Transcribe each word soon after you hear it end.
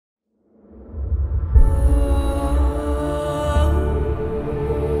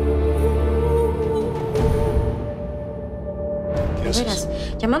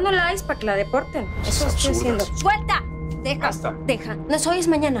Llamando a la ICE para que la deporten. Eso estoy haciendo. ¡Suelta! Deja. Basta. Deja. Nos oyes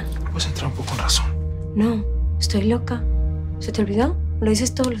mañana. Puedes entrar un poco en razón. No, estoy loca. ¿Se te olvidó? Lo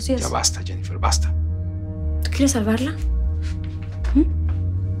dices todos los días. Ya basta, Jennifer, basta. ¿Tú quieres salvarla?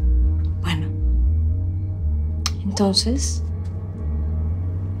 Bueno. Entonces,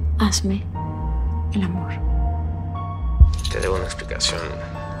 hazme el amor. Te debo una explicación.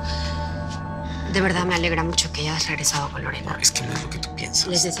 De verdad me alegra mucho que hayas regresado con Lorena. No, es que no es lo que tú piensas.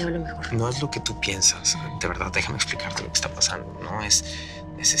 Les deseo lo mejor. No es lo que tú piensas. De verdad, déjame explicarte lo que está pasando. No es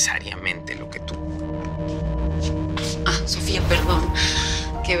necesariamente lo que tú... Ah, Sofía, perdón.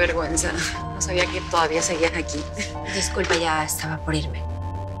 Qué vergüenza. No sabía que todavía seguías aquí. Disculpa, ya estaba por irme.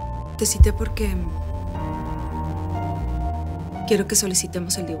 Te cité porque quiero que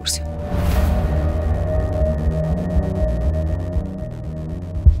solicitemos el divorcio.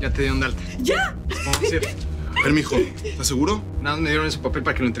 Ya te dieron de alta. ¡Ya! Vamos a ir. A ver, mijo, ¿estás seguro? Nada más me dieron ese papel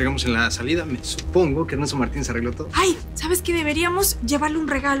para que lo entregamos en la salida. Me supongo que Ernesto Martínez arregló todo. Ay, ¿sabes qué? Deberíamos llevarle un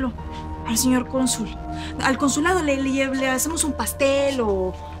regalo al señor cónsul. Al consulado le hacemos un pastel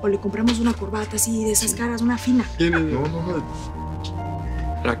o le compramos una corbata así de esas caras, una fina. No.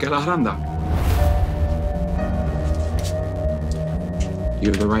 Raquel Aranda. You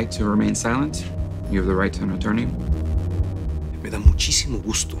have the right to remain silent. You have the right to an attorney. Me da muchísimo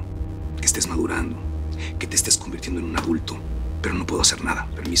gusto que estés madurando, que te estés convirtiendo en un adulto, pero no puedo hacer nada.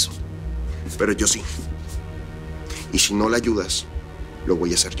 Permiso. Pero yo sí. Y si no la ayudas, lo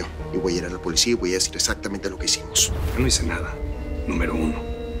voy a hacer yo. Y voy a ir a la policía y voy a decir exactamente lo que hicimos. Yo no hice nada, número uno.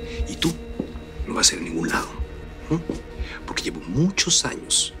 Y tú no vas a ir a ningún lado. Porque llevo muchos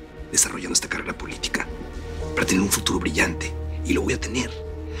años desarrollando esta carrera política para tener un futuro brillante. Y lo voy a tener.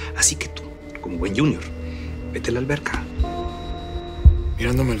 Así que tú, como buen junior, vete a la alberca.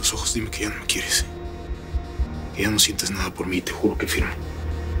 Mirándome a los ojos, dime que ya no me quieres. Que ya no sientes nada por mí, te juro que firmo.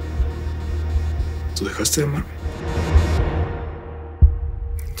 ¿Tú dejaste de amarme?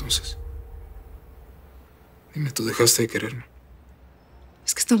 Entonces, dime, ¿tú dejaste de quererme?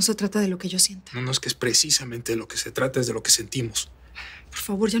 Es que esto no se trata de lo que yo siento. No, es que es precisamente de lo que se trata, es de lo que sentimos. Por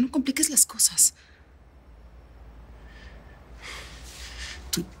favor, ya no compliques las cosas.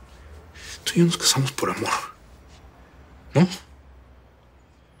 Tú y yo nos casamos por amor, ¿no?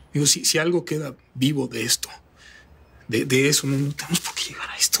 Digo, si algo queda vivo de esto, de eso, no tenemos por qué llegar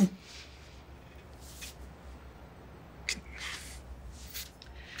a esto.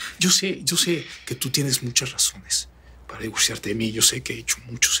 Yo sé que tú tienes muchas razones para divorciarte de mí. Yo sé que he hecho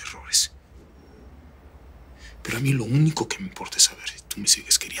muchos errores. Pero a mí lo único que me importa es saber si tú me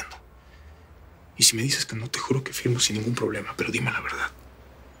sigues queriendo. Y si me dices que no, te juro que firmo sin ningún problema, pero dime la verdad.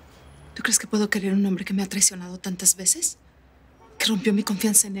 ¿Tú crees que puedo querer a un hombre que me ha traicionado tantas veces? ¿Que rompió mi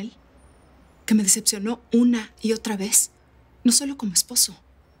confianza en él? ¿Que me decepcionó una y otra vez? No solo como esposo,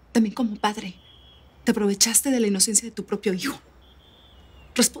 también como padre. Te aprovechaste de la inocencia de tu propio hijo.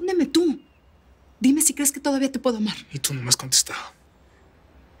 Respóndeme tú. Dime si crees que todavía te puedo amar. Y tú no me has contestado.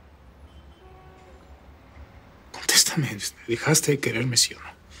 Contéstame. ¿Dejaste de quererme, sí o no?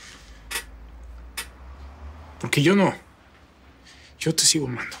 Porque yo no. Yo te sigo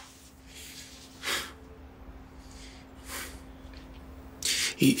amando.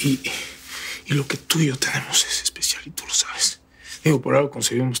 Y lo que tú y yo tenemos es especial y tú lo sabes. Digo, por algo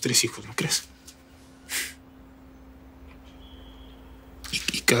concebimos 3 hijos, ¿no crees?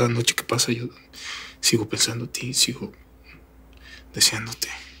 Y cada noche que pasa yo sigo pensando en ti, sigo deseándote.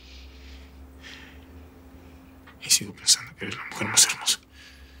 Y sigo pensando que eres la mujer más hermosa.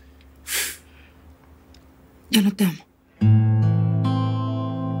 Yo no te amo.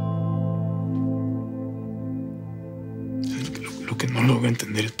 Lo que no logro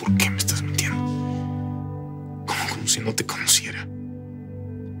entender es por qué me estás mintiendo. Como si no te conociera.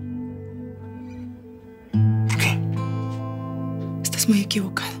 ¿Por qué? Estás muy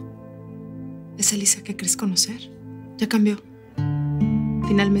equivocado. Esa Eliza que crees conocer ya cambió.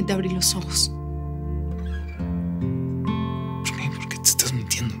 Finalmente abrí los ojos. ¿Por qué? ¿Por qué te estás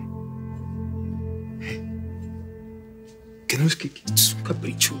mintiendo? Que no es que es un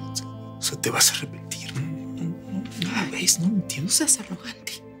capricho. O sea, te vas a arrepentir, ¿no? No lo ves, no lo entiendo. No seas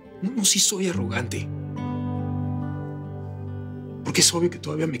arrogante. No, sí soy arrogante. Porque es obvio que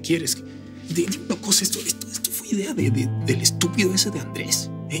todavía me quieres. Dime una cosa, esto fue idea del estúpido ese de Andrés,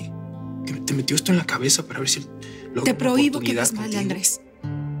 ¿eh? Que te metió esto en la cabeza para ver si te prohíbo que hables mal de Andrés.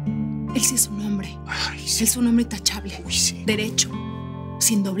 Él sí es un hombre. Ay, sí. Él es un hombre intachable. Uy, sí. Derecho.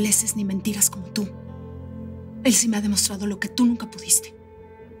 Sin dobleces ni mentiras como tú. Él sí me ha demostrado lo que tú nunca pudiste.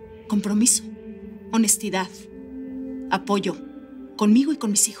 Compromiso, honestidad, apoyo, conmigo y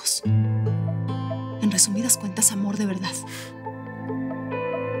con mis hijos. En resumidas cuentas, amor de verdad.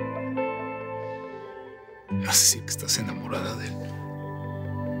 vas a decir que estás enamorada de él?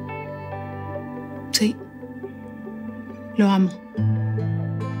 Sí. Lo amo.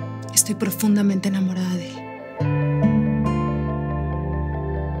 Estoy profundamente enamorada de él.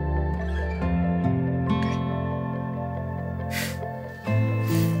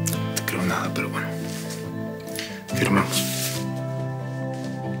 No te creo nada, pero bueno. Firmamos.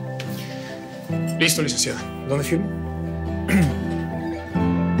 Listo, licenciada. ¿Dónde firmo?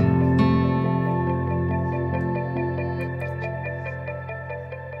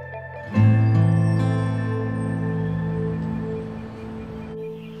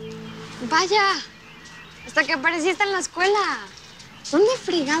 Vaya, hasta que apareciste en la escuela. ¿Dónde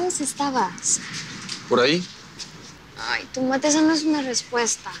fregados estabas? ¿Por ahí? Ay, tu mate, esa no es una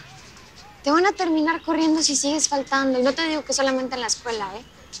respuesta. Te van a terminar corriendo si sigues faltando. Y no te digo que solamente en la escuela, ¿eh?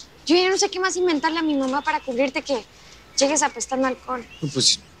 Yo ya no sé qué más inventarle a mi mamá para cubrirte que llegues apestando alcohol.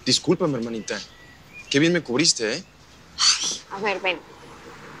 Pues discúlpame, hermanita. Qué bien me cubriste, ¿eh? Ay, a ver, ven.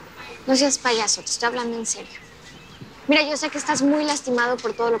 No seas payaso, te estoy hablando en serio. Mira, yo sé que estás muy lastimado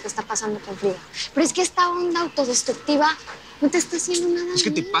por todo lo que está pasando con Frida. Pero es que esta onda autodestructiva no te está haciendo nada. Es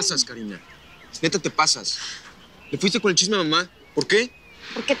que te pasas, Karina. Neta, te pasas. ¿Le fuiste con el chisme a mamá? ¿Por qué?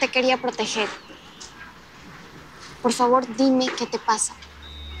 Porque te quería proteger. Por favor, dime qué te pasa.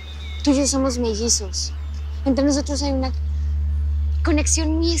 Tú y yo somos mellizos. Entre nosotros hay una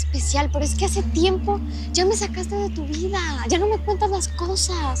conexión muy especial, pero es que hace tiempo ya me sacaste de tu vida. Ya no me cuentas las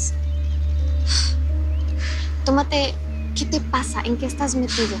cosas. Tómate, ¿qué te pasa? ¿En qué estás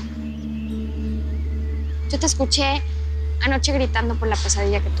metido? Yo te escuché anoche gritando por la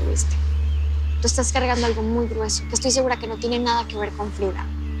pesadilla que tuviste. Tú estás cargando algo muy grueso, que estoy segura que no tiene nada que ver con Frida.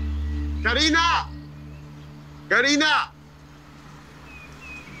 ¡Karina! ¡Karina!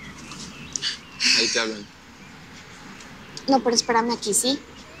 Ahí te hablan. No, pero espérame aquí, ¿sí?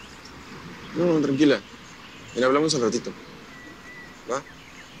 No, tranquila. Mira, hablamos al ratito. ¿Va?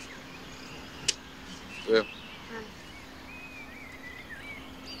 Te veo.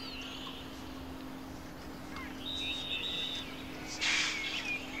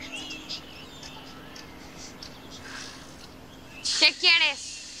 ¿Qué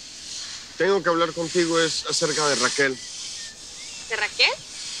quieres? Tengo que hablar contigo, es acerca de Raquel. ¿De Raquel?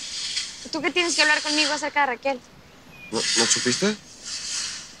 ¿Tú qué tienes que hablar conmigo acerca de Raquel? ¿No supiste?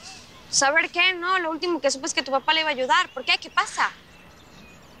 ¿Saber qué? No, lo último que supe es que tu papá le iba a ayudar. ¿Por qué? ¿Qué pasa?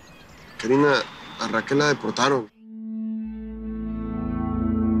 Karina, a Raquel la deportaron.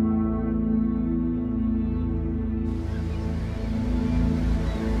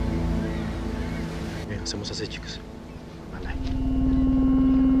 Bien, hacemos así, chicos. Vale.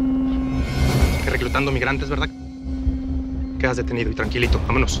 Que reclutando migrantes, ¿verdad? Quedas detenido y tranquilito.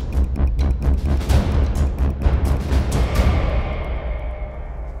 Vámonos.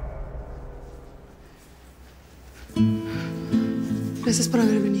 Gracias por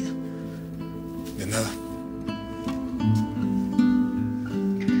haber venido. De nada.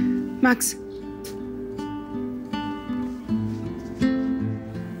 Max.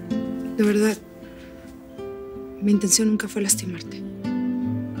 De verdad, mi intención nunca fue lastimarte.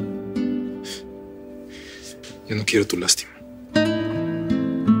 Yo no quiero tu lástima.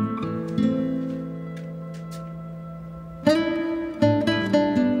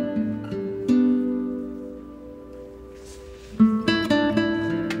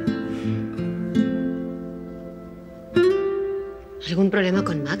 ¿Algún problema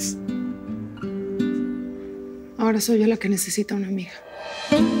con Max? Ahora soy yo la que necesita una amiga.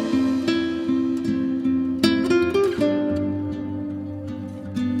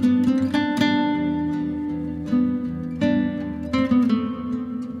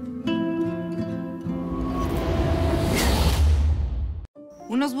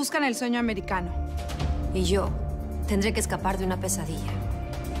 Unos buscan el sueño americano. Y yo tendré que escapar de una pesadilla.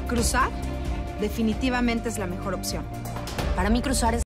 Cruzar definitivamente es la mejor opción. Para mí cruzar es